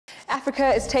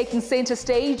Africa is taking center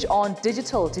stage on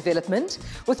digital development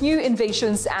with new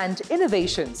inventions and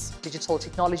innovations. Digital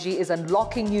technology is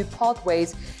unlocking new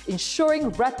pathways, ensuring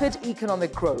rapid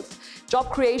economic growth, job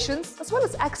creations, as well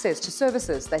as access to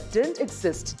services that didn't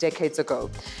exist decades ago.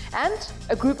 And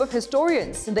a group of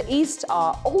historians in the East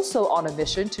are also on a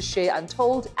mission to share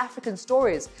untold African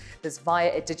stories, this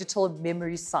via a digital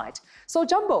memory site. So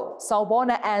Jumbo,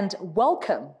 Sawubona and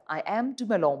welcome. I am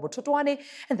Dumelon Mutotwane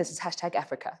and this is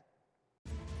 #Africa.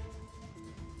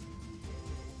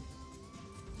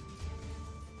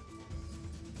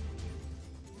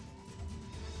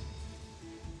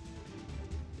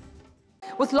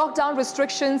 With lockdown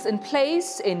restrictions in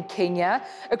place in Kenya,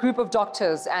 a group of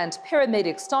doctors and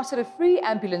paramedics started a free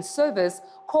ambulance service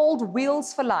called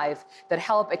Wheels for Life that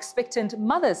help expectant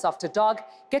mothers after dog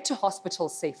get to hospital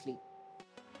safely.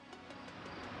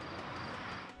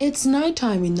 It's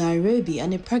nighttime in Nairobi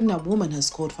and a pregnant woman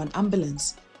has called for an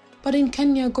ambulance. But in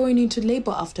Kenya, going into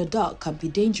labor after dark can be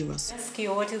dangerous.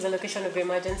 Rescue, what is the location of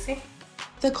emergency?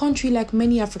 The country, like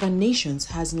many African nations,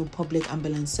 has no public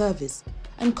ambulance service,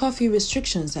 and curfew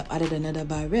restrictions have added another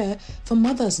barrier for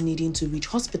mothers needing to reach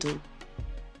hospital.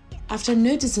 After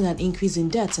noticing an increase in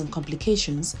deaths and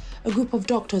complications, a group of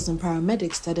doctors and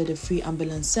paramedics started a free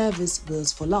ambulance service,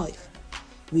 Wheels for Life.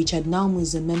 Richard Namu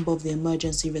is a member of the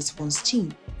emergency response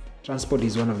team. Transport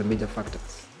is one of the major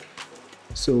factors.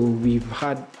 So we've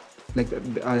had, like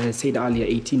I said earlier,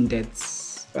 18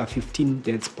 deaths, 15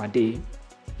 deaths per day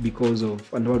because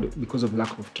of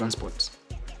lack of transport.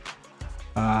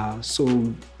 So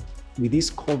with this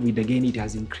COVID, again, it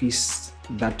has increased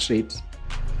that rate.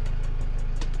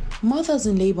 Mothers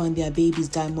in labor and their babies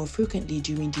die more frequently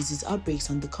during disease outbreaks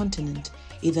on the continent,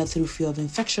 either through fear of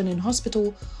infection in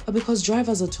hospital or because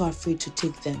drivers are too afraid to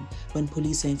take them when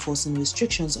police are enforcing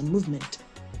restrictions on movement.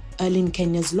 Early in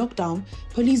Kenya's lockdown,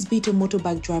 police beat a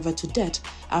motorbike driver to death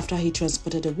after he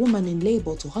transported a woman in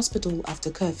labor to hospital after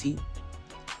curfew.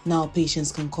 Now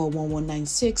patients can call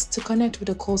 1196 to connect with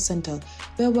a call center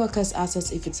where workers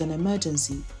assess if it's an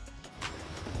emergency.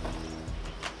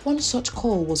 One such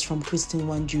call was from Christine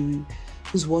Wanjuru,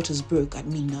 whose waters broke at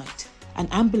midnight. An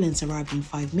ambulance arrived in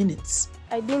 5 minutes.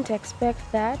 I didn't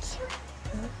expect that.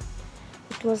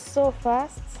 It was so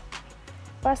fast.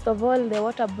 First of all, the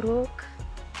water broke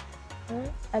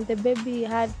and the baby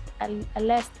had a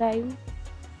less time.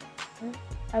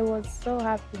 I was so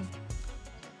happy.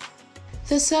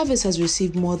 The service has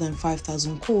received more than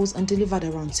 5,000 calls and delivered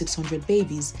around 600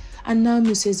 babies, and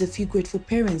Namu says a few grateful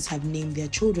parents have named their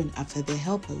children after their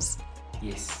helpers.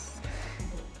 Yes,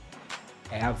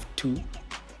 I have two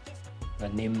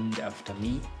named after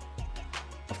me.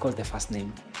 Of course, the first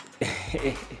name.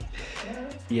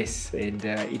 Yes, and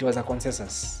it was a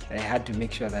consensus. I had to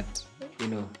make sure that,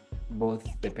 both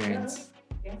the parents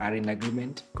are in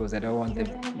agreement because I don't want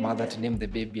the mother to name the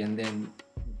baby and then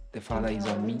the father is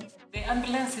on me. The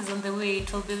ambulance is on the way.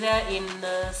 It will be there in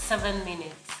 7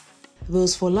 minutes.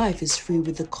 Wheels for Life is free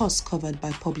with the costs covered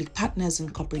by public partners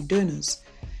and corporate donors.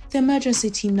 The emergency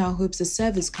team now hopes the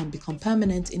service can become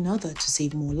permanent in order to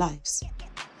save more lives.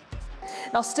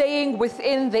 Now, staying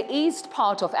within the east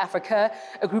part of Africa,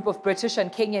 a group of British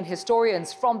and Kenyan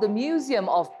historians from the Museum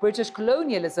of British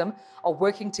Colonialism are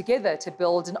working together to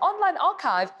build an online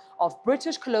archive of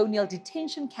British colonial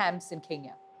detention camps in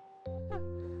Kenya.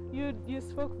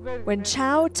 When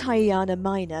Chow Tayana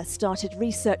Minor started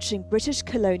researching British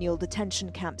colonial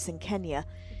detention camps in Kenya,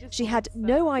 she had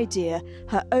no idea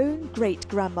her own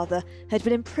great-grandmother had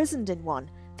been imprisoned in one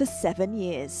for 7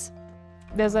 years.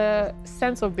 There's a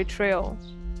sense of betrayal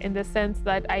in the sense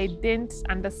that I didn't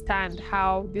understand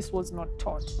how this was not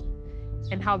taught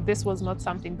and how this was not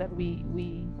something that we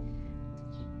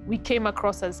came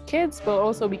across as kids, but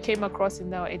also we came across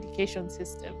in our education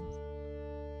system.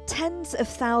 Tens of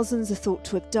thousands are thought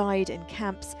to have died in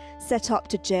camps set up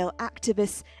to jail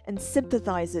activists and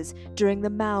sympathisers during the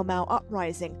Mau Mau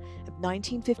uprising of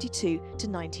 1952 to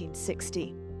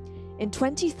 1960. In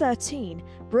 2013,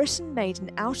 Britain made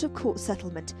an out-of-court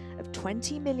settlement of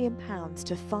 £20 million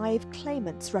to 5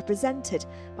 claimants represented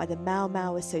by the Mau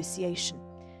Mau Association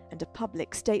and a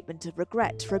public statement of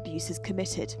regret for abuses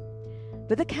committed.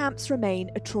 But the camps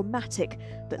remain a traumatic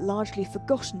but largely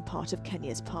forgotten part of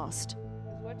Kenya's past.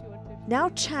 Now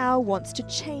Chow wants to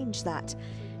change that.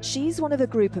 She's one of a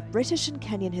group of British and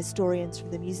Kenyan historians from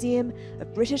the Museum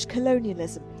of British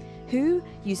Colonialism who,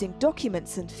 using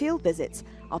documents and field visits,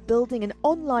 are building an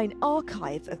online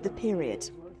archive of the period.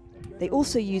 They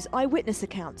also use eyewitness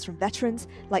accounts from veterans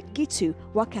like Gitu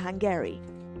Wakahangeri.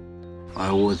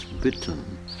 I was beaten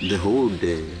the whole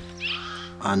day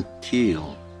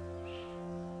until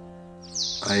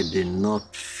I did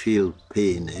not feel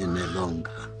pain any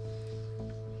longer.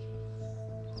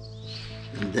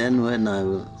 And then when I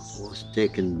was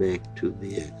taken back to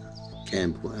the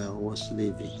camp where I was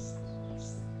living,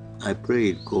 I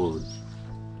prayed, God,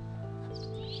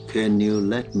 can you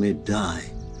let me die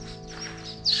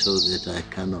so that I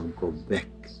cannot go back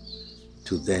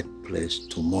to that place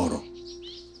tomorrow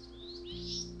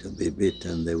to be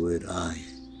beaten the way I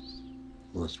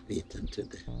was beaten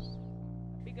today.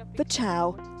 For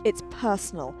Chow, it's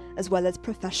personal as well as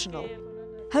professional.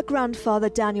 Her grandfather,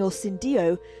 Daniel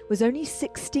Sindio, was only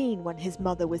 16 when his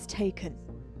mother was taken.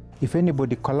 If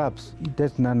anybody collapsed,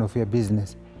 that's none of your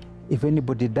business. If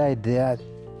anybody died there,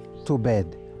 too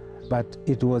bad. But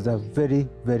it was a very,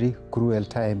 very cruel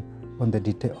time on the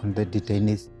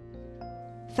detainees.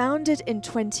 Founded in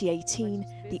 2018,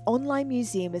 the online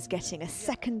museum is getting a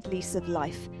second lease of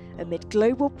life amid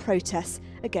global protests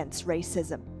against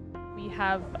racism. We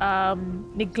have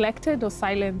neglected or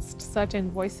silenced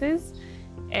certain voices,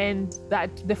 and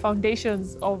that the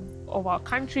foundations of our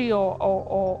country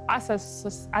or us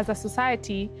as a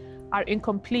society are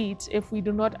incomplete if we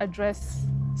do not address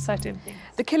certain things.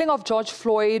 The killing of George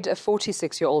Floyd, a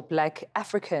 46-year-old black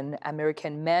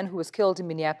African-American man who was killed in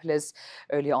Minneapolis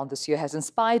earlier on this year, has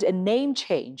inspired a name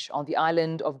change on the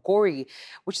island of Gorée,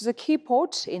 which is a key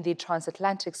port in the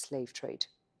transatlantic slave trade.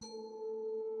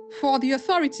 For the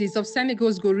authorities of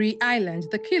Senegal's Gorée Island,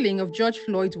 the killing of George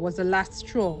Floyd was the last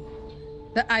straw.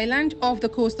 The island off the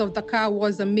coast of Dakar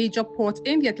was a major port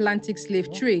in the Atlantic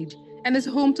slave trade and is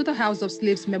home to the House of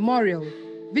Slaves Memorial,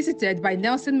 visited by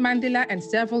Nelson Mandela and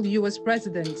several U.S.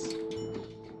 presidents.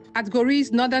 At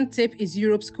Goree's northern tip is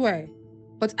Europe Square,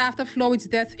 but after Floyd's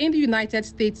death in the United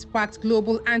States sparked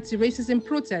global anti-racism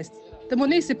protests, the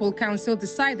Municipal Council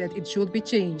decided it should be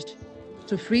changed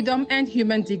to Freedom and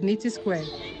Human Dignity Square.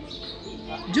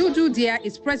 Doudou Dia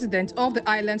is president of the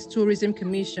island's tourism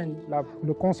commission. The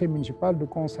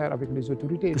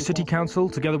city council,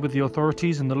 together with the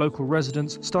authorities and the local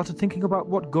residents, started thinking about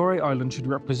what Gorée Island should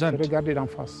represent. What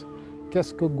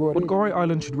Gorée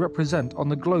Island should represent on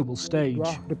the global stage.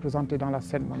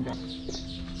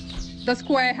 The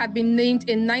square had been named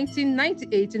in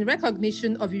 1998 in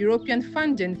recognition of European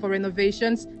funding for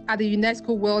renovations at the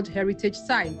UNESCO World Heritage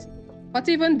Site. But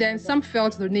even then, some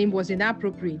felt the name was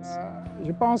inappropriate.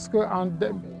 I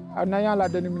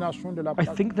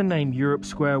think the name Europe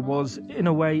Square was, in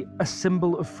a way, a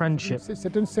symbol of friendship. A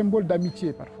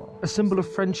symbol of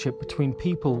friendship between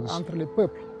peoples.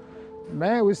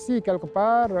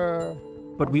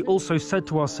 But we also said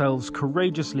to ourselves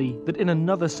courageously that in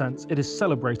another sense it is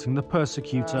celebrating the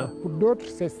persecutor.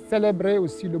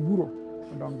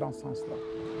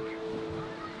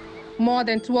 More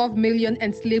than 12 million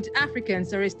enslaved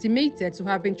Africans are estimated to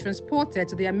have been transported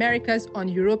to the Americas on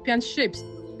European ships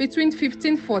between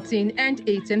 1514 and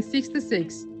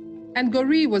 1866, and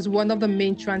Gorée was one of the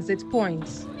main transit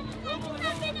points.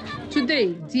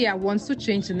 Today, Dia wants to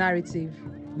change the narrative.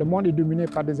 The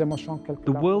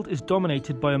world is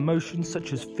dominated by emotions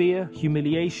such as fear,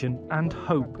 humiliation, and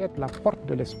hope. And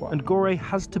Gorée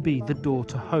has to be the door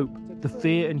to hope. The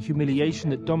fear and humiliation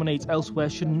that dominates elsewhere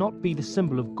should not be the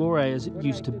symbol of Gorée as it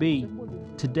used to be.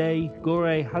 Today,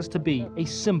 Gorée has to be a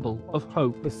symbol of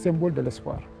hope.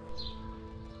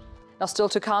 Now, still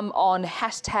to come on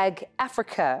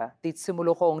 #Africa, the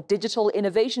Tshimologong Digital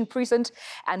Innovation Precinct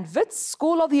and WITS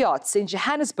School of the Arts in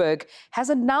Johannesburg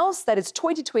has announced that its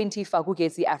 2020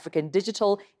 Fagugezi African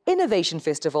Digital Innovation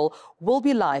Festival will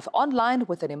be live online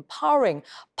with an empowering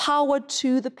Power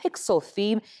to the Pixel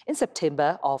theme in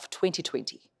September of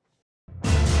 2020.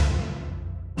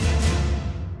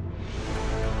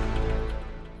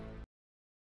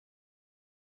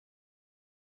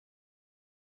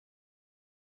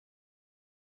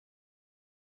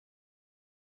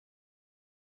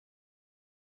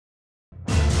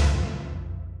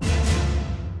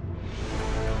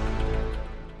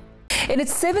 In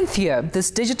its 7th year,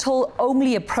 this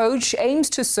digital-only approach aims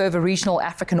to serve a regional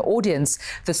African audience.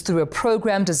 This through a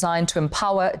program designed to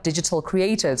empower digital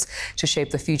creatives to shape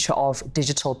the future of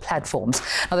digital platforms.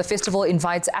 Now, the festival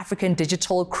invites African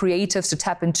digital creatives to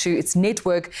tap into its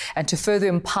network and to further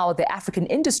empower the African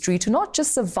industry to not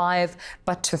just survive,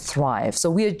 but to thrive. So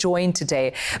we are joined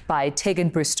today by Tegan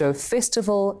Bristow,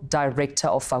 Festival Director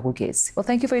of Fagugezi. Well,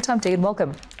 thank you for your time, Tegan.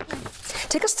 Welcome.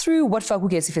 Take us through what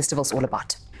Fagugezi Festival is all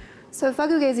about. So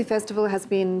Fagugezi Festival has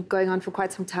been going on for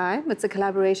quite some time. It's a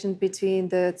collaboration between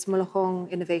the Tshimologong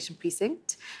Innovation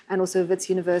Precinct and also WITS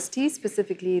University,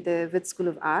 specifically the WITS School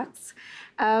of Arts.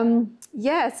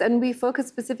 Yes, and we focus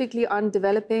specifically on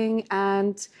developing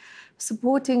and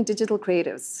supporting digital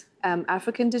creatives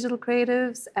African digital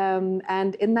creatives.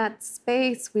 And in that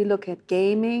space, we look at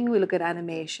gaming, we look at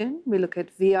animation, we look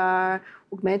at VR,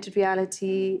 augmented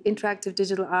reality, interactive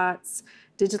digital arts,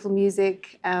 digital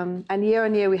music, and year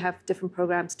on year we have different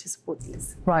programs to support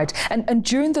these. Right, and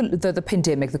during the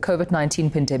pandemic, the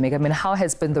COVID-19 pandemic, I mean, how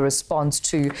has been the response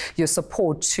to your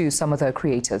support to some of the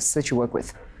creatives that you work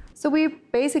with? So we're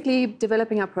basically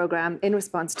developing our program in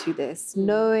response to this,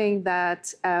 knowing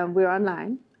that we're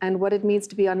online, and what it means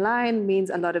to be online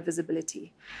means a lot of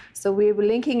visibility. So we're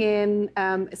linking in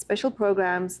special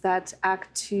programs that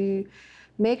act to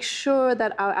make sure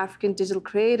that our African digital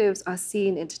creatives are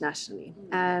seen internationally.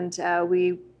 And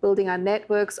we're building our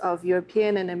networks of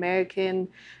European and American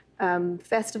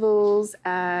festivals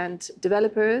and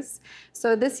developers.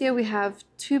 So this year we have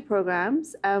 2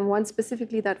 programs, one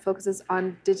specifically that focuses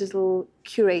on digital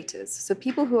curators. So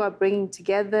people who are bringing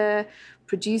together,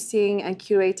 producing and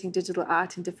curating digital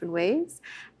art in different ways.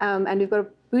 And we've got a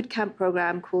bootcamp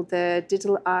program called the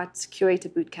Digital Art Curator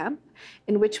Bootcamp,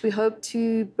 in which we hope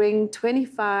to bring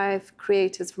 25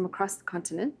 creators from across the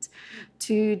continent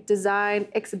to design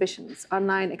exhibitions,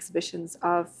 online exhibitions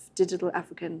of digital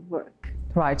African work.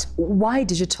 Right. Why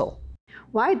digital?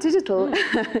 Why digital?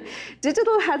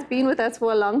 Digital has been with us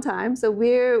for a long time. So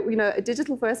we're,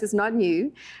 digital for us is not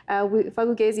new.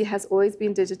 Fakugesi has always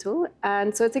been digital.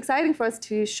 And so it's exciting for us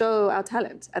to show our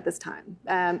talent at this time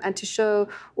and to show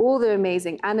all the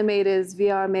amazing animators,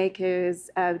 VR makers,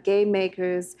 game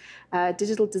makers,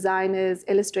 digital designers,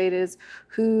 illustrators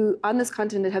who on this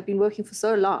continent have been working for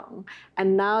so long.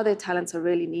 And now their talents are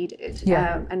really needed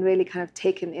and really kind of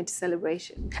taken into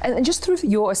celebration. And just through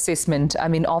your assessment, I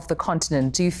mean, of the continent,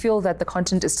 do you feel that the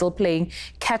continent is still playing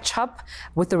catch up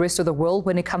with the rest of the world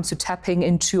when it comes to tapping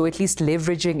into, or at least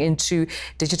leveraging into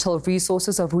digital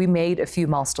resources? Have we made a few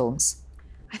milestones?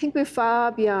 I think we're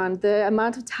far beyond. The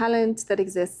amount of talent that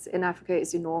exists in Africa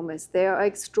is enormous. There are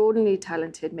extraordinarily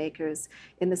talented makers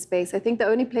in the space. I think the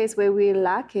only place where we're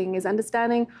lacking is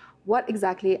understanding what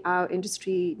exactly our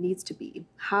industry needs to be,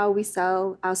 how we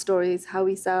sell our stories, how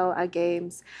we sell our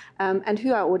games, and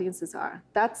who our audiences are.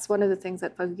 That's one of the things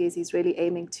that Fakugesi is really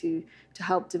aiming to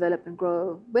help develop and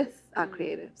grow with our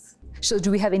creatives. So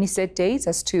do we have any set dates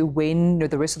as to when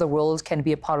the rest of the world can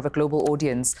be a part of a global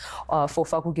audience for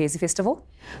Fakugesi Festival?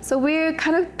 So we're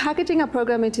kind of packaging our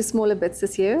program into smaller bits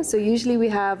this year. So usually we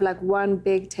have like one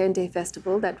big 10-day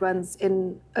festival that runs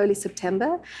in early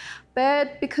September.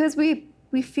 But because we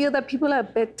feel that people are a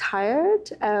bit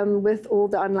tired with all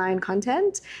the online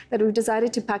content, that we've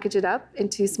decided to package it up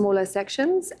into smaller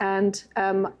sections. And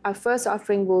our first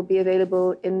offering will be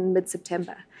available in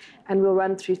mid-September, and we'll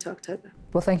run through to October.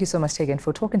 Well, thank you so much, Tegan,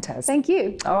 for talking to us. Thank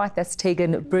you. All right, that's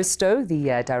Tegan Bristow,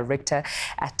 the director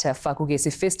at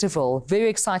Fakugesi Festival. Very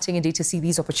exciting indeed to see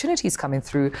these opportunities coming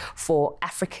through for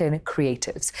African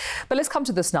creatives. But let's come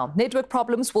to this now. Network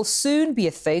problems will soon be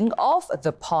a thing of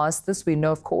the past. This we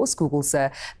know, of course. Google's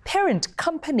parent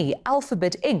company,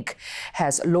 Alphabet Inc.,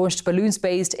 has launched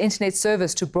balloons-based internet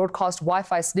service to broadcast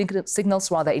Wi-Fi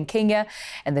signals in Kenya,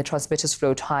 and their transmitters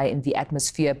float high in the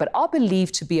atmosphere, but are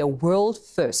believed to be a world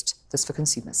first. This for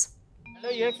consumers.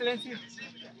 Hello, Your Excellency.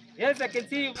 Yes, I can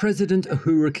see you. President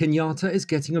Uhuru Kenyatta is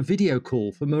getting a video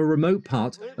call from a remote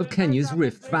part of Kenya's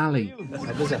Rift Valley.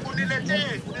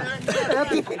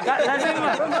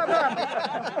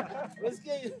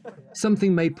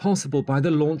 Something made possible by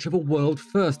the launch of a world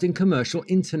first in commercial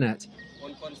internet.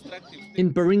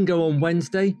 In Baringo on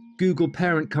Wednesday, Google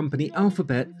parent company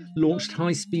Alphabet launched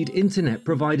high-speed internet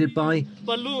provided by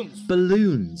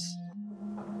balloons.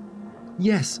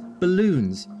 Yes,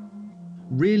 balloons.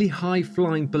 Really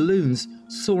high-flying balloons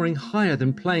soaring higher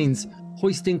than planes,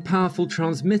 hoisting powerful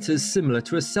transmitters similar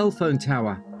to a cell phone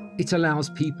tower. It allows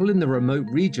people in the remote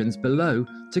regions below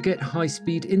to get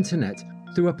high-speed internet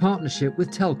through a partnership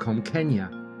with Telkom Kenya.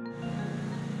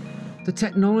 The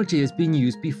technology has been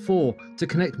used before to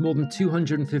connect more than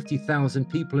 250,000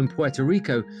 people in Puerto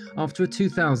Rico after a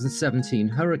 2017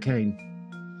 hurricane.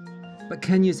 But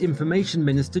Kenya's Information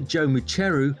Minister Joe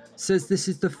Mucheru says this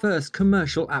is the first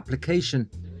commercial application.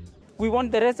 We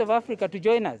want the rest of Africa to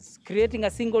join us, creating a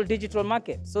single digital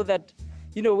market so that,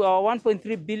 our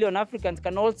 1.3 billion Africans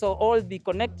can also all be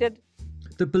connected.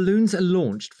 The balloons are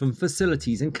launched from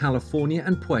facilities in California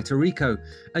and Puerto Rico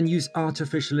and use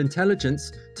artificial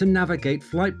intelligence to navigate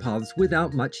flight paths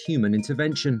without much human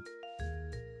intervention.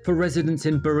 For residents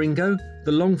in Baringo,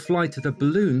 the long flight of the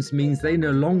balloons means they no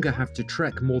longer have to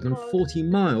trek more than 40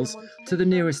 miles to the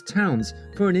nearest towns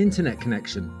for an internet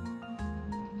connection.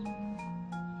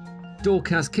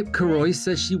 Dorcas Kipkaroy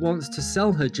says she wants to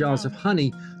sell her jars of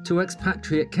honey to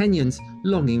expatriate Kenyans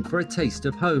longing for a taste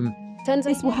of home.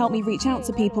 This will help me reach out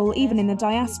to people even in the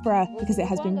diaspora because it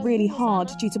has been really hard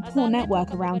due to poor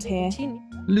network around here.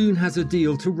 Loon has a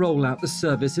deal to roll out the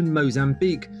service in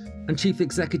Mozambique, and Chief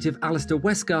Executive Alistair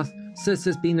Westgarth says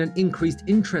there's been an increased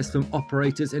interest from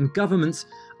operators and governments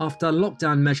after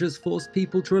lockdown measures forced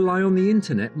people to rely on the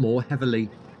internet more heavily.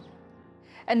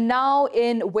 And now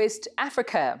in West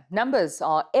Africa, numbers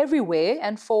are everywhere.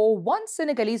 And for one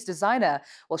Senegalese designer,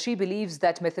 well, she believes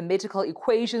that mathematical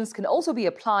equations can also be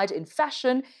applied in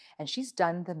fashion, and she's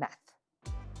done the math.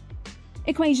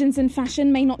 Equations and fashion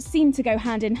may not seem to go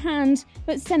hand in hand,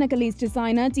 but Senegalese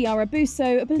designer Diarra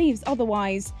Bousso believes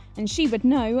otherwise, and she would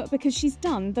know because she's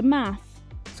done the math.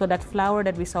 So that flower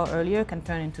that we saw earlier can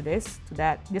turn into this, to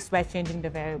that, just by changing the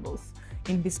variables.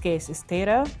 In this case, is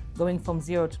theta going from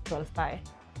 0 to 12 pi.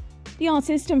 The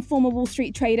artist and former Wall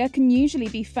Street trader can usually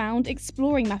be found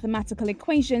exploring mathematical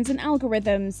equations and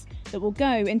algorithms that will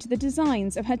go into the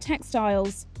designs of her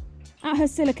textiles. At her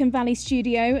Silicon Valley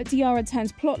studio, Diarra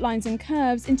turns plot lines and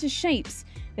curves into shapes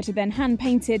that are then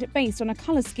hand-painted based on a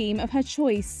colour scheme of her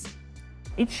choice.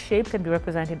 Each shape can be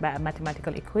represented by a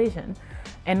mathematical equation.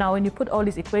 And now when you put all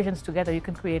these equations together, you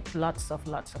can create lots of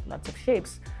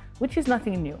shapes, which is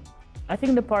nothing new. I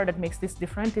think the part that makes this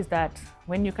different is that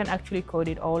when you can actually code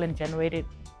it all and generate it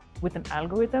with an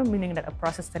algorithm, meaning that a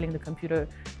process telling the computer,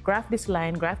 graph this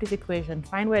line, graph this equation,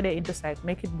 find where they intersect,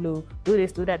 make it blue, do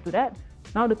this, do that,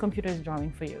 now the computer is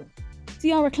drawing for you.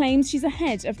 Diarra claims she's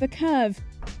ahead of the curve.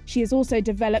 She has also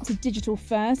developed a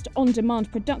digital-first,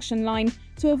 on-demand production line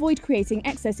to avoid creating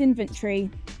excess inventory,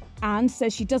 and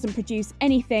says she doesn't produce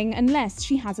anything unless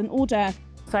she has an order.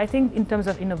 So I think in terms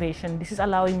of innovation, this is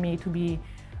allowing me to be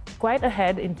quite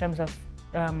ahead in terms of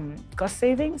cost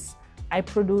savings. I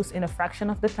produce in a fraction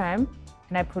of the time,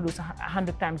 and I produce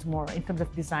 100 times more in terms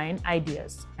of design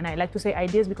ideas. And I like to say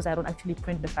ideas because I don't actually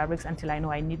print the fabrics until I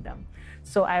know I need them.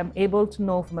 So I'm able to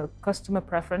know from a customer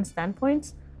preference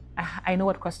standpoint, I know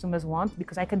what customers want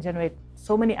because I can generate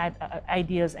so many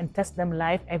ideas and test them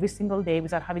live every single day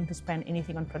without having to spend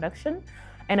anything on production.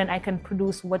 And then I can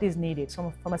produce what is needed.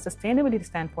 So from a sustainability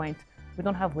standpoint, we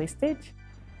don't have wastage.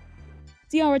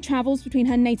 Diarra travels between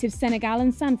her native Senegal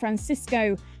and San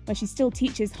Francisco, where she still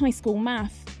teaches high school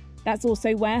math. That's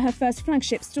also where her first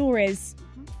flagship store is.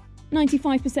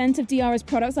 95% of Diarra's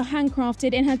products are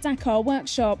handcrafted in her Dakar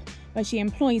workshop, where she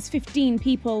employs 15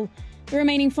 people. The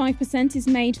remaining 5% is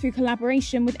made through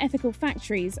collaboration with ethical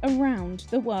factories around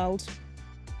the world.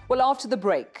 Well, after the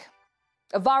break,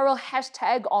 a viral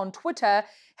hashtag on Twitter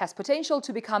has potential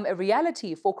to become a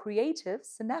reality for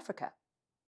creatives in Africa.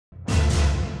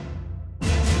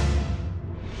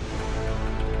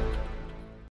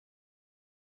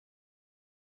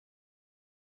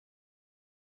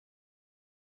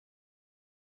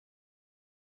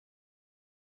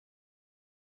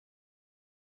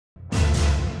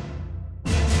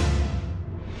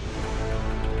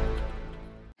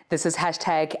 This is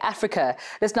hashtag Africa.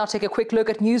 Let's now take a quick look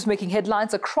at news-making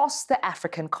headlines across the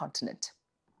African continent.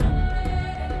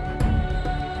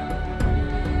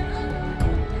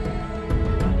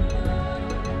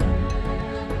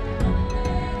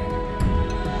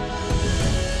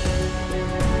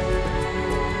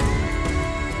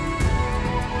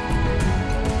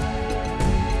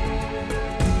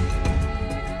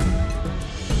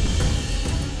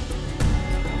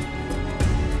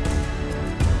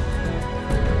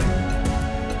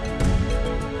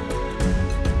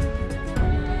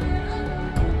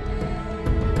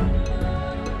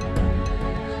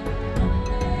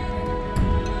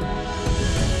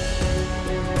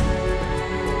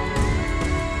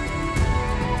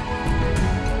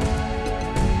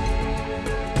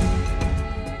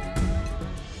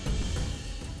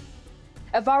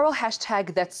 A viral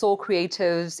hashtag that saw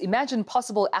creatives imagine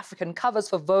possible African covers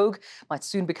for Vogue might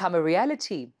soon become a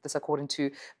reality. This according to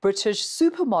British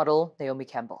supermodel Naomi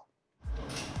Campbell.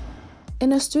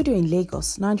 In a studio in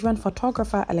Lagos, Nigerian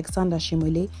photographer Alexander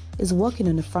Shimole is working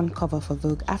on the front cover for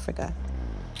Vogue Africa.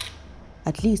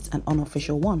 At least an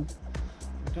unofficial one.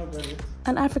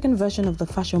 An African version of the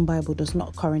fashion Bible does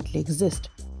not currently exist,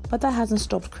 but that hasn't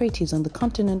stopped creatives on the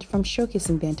continent from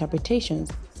showcasing their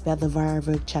interpretations via the viral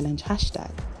Vogue Challenge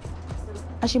hashtag.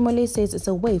 Ashimole says it's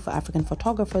a way for African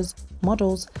photographers,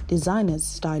 models, designers,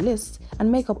 stylists,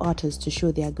 and makeup artists to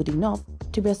show they are good enough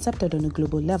to be accepted on a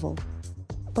global level.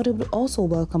 But it would also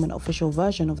welcome an official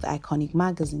version of the iconic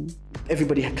magazine.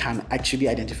 everybody can actually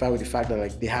identify with the fact that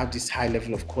like they have this high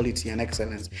level of quality and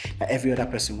excellence that every other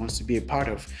person wants to be a part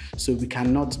of. So we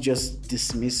cannot just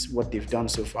dismiss what they've done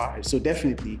so far. So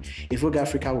definitely, Vogue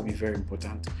Africa will be very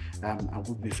important and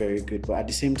will be very good. But at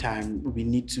the same time, we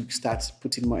need to start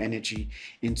putting more energy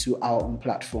into our own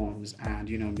platforms and,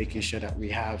 you know, making sure that we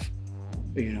have,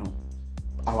 you know,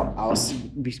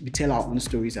 we tell our own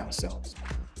stories ourselves.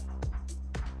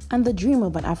 And the dream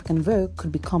of an African Vogue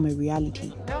could become a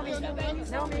reality.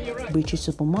 British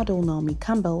supermodel Naomi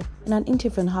Campbell, in an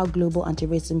interview on how global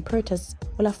anti-racism protests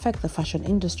will affect the fashion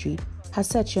industry, has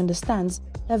said she understands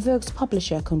that Vogue's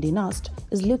publisher Condé Nast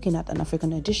is looking at an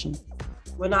African edition.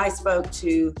 When I spoke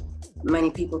to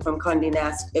many people from Condé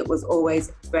Nast, it was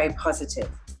always very positive.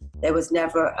 There was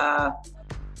never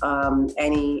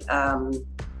any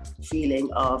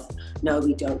feeling of, no,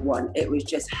 we don't want. It was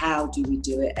just, how do we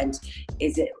do it? And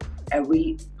is it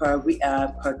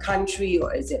per country,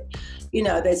 or is it, you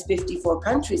know, there's 54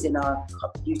 countries in our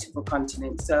beautiful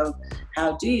continent. So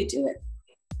how do you do it?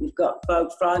 We've got Vogue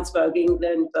France, Vogue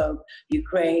England, Vogue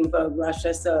Ukraine, Vogue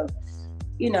Russia. So,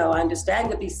 you know,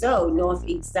 understandably so, North,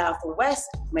 East, South, and West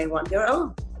may want their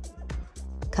own.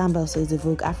 Campbell says the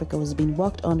Vogue Africa was being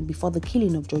worked on before the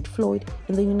killing of George Floyd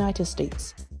in the United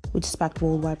States, which sparked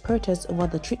worldwide protests over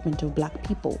the treatment of Black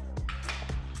people.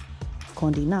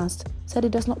 Condé Nast said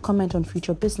it does not comment on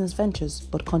future business ventures,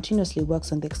 but continuously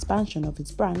works on the expansion of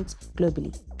its brands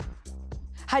globally.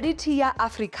 Hadithia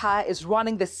Africa is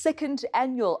running the 2nd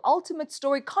annual Ultimate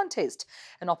Story Contest,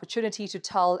 an opportunity to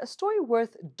tell a story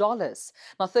worth dollars.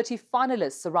 Now, 30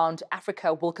 finalists around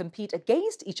Africa will compete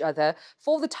against each other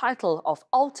for the title of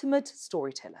Ultimate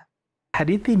Storyteller.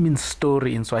 Hadithi means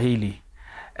story in Swahili.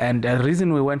 And the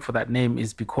reason we went for that name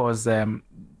is because,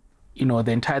 you know,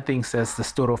 the entire thing says the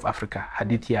story of Africa,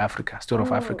 Hadithia Africa, story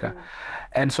of Africa.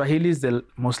 And Swahili is the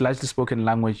most largely spoken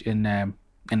language in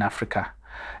Africa.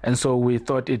 And so we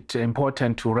thought it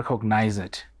important to recognize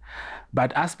it.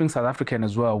 But us being South African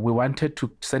as well, we wanted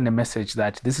to send a message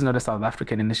that this is not a South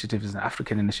African initiative, it's an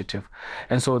African initiative.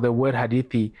 And so the word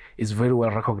Hadithi is very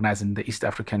well recognized in the East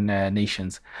African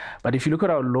nations. But if you look at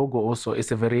our logo also,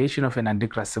 it's a variation of an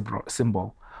Andikra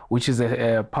symbol, which is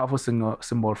a powerful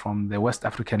symbol from the West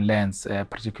African lands,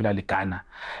 particularly Ghana.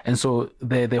 And so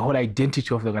the whole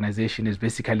identity of the organization is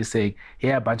basically saying,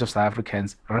 here are a bunch of South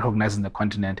Africans recognizing the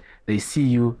continent. They see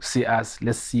you, see us,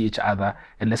 let's see each other,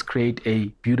 and let's create a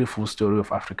beautiful story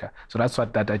of Africa. So that's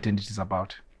what that identity is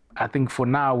about. I think for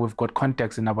now, we've got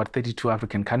contacts in about 32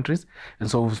 African countries.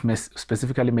 And so we've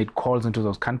specifically made calls into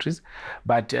those countries.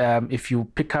 But if you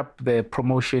pick up the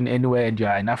promotion anywhere and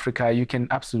you're in Africa, you can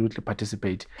absolutely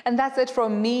participate. And that's it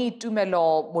from me,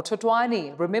 Tumelo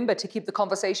Mototwani. Remember to keep the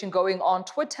conversation going on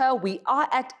Twitter. We are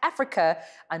at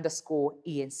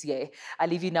Africa_ENCA. I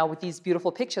leave you now with these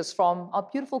beautiful pictures from our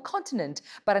beautiful continent.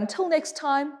 But until next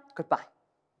time, goodbye.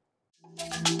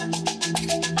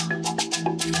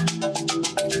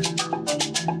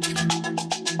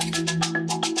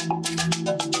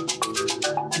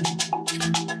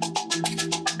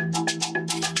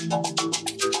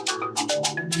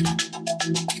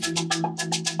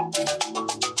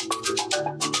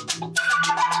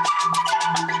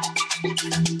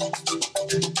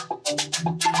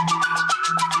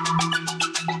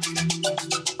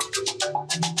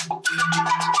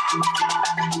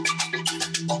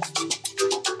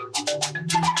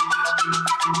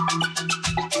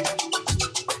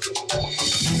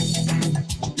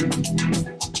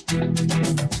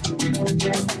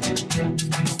 Yeah.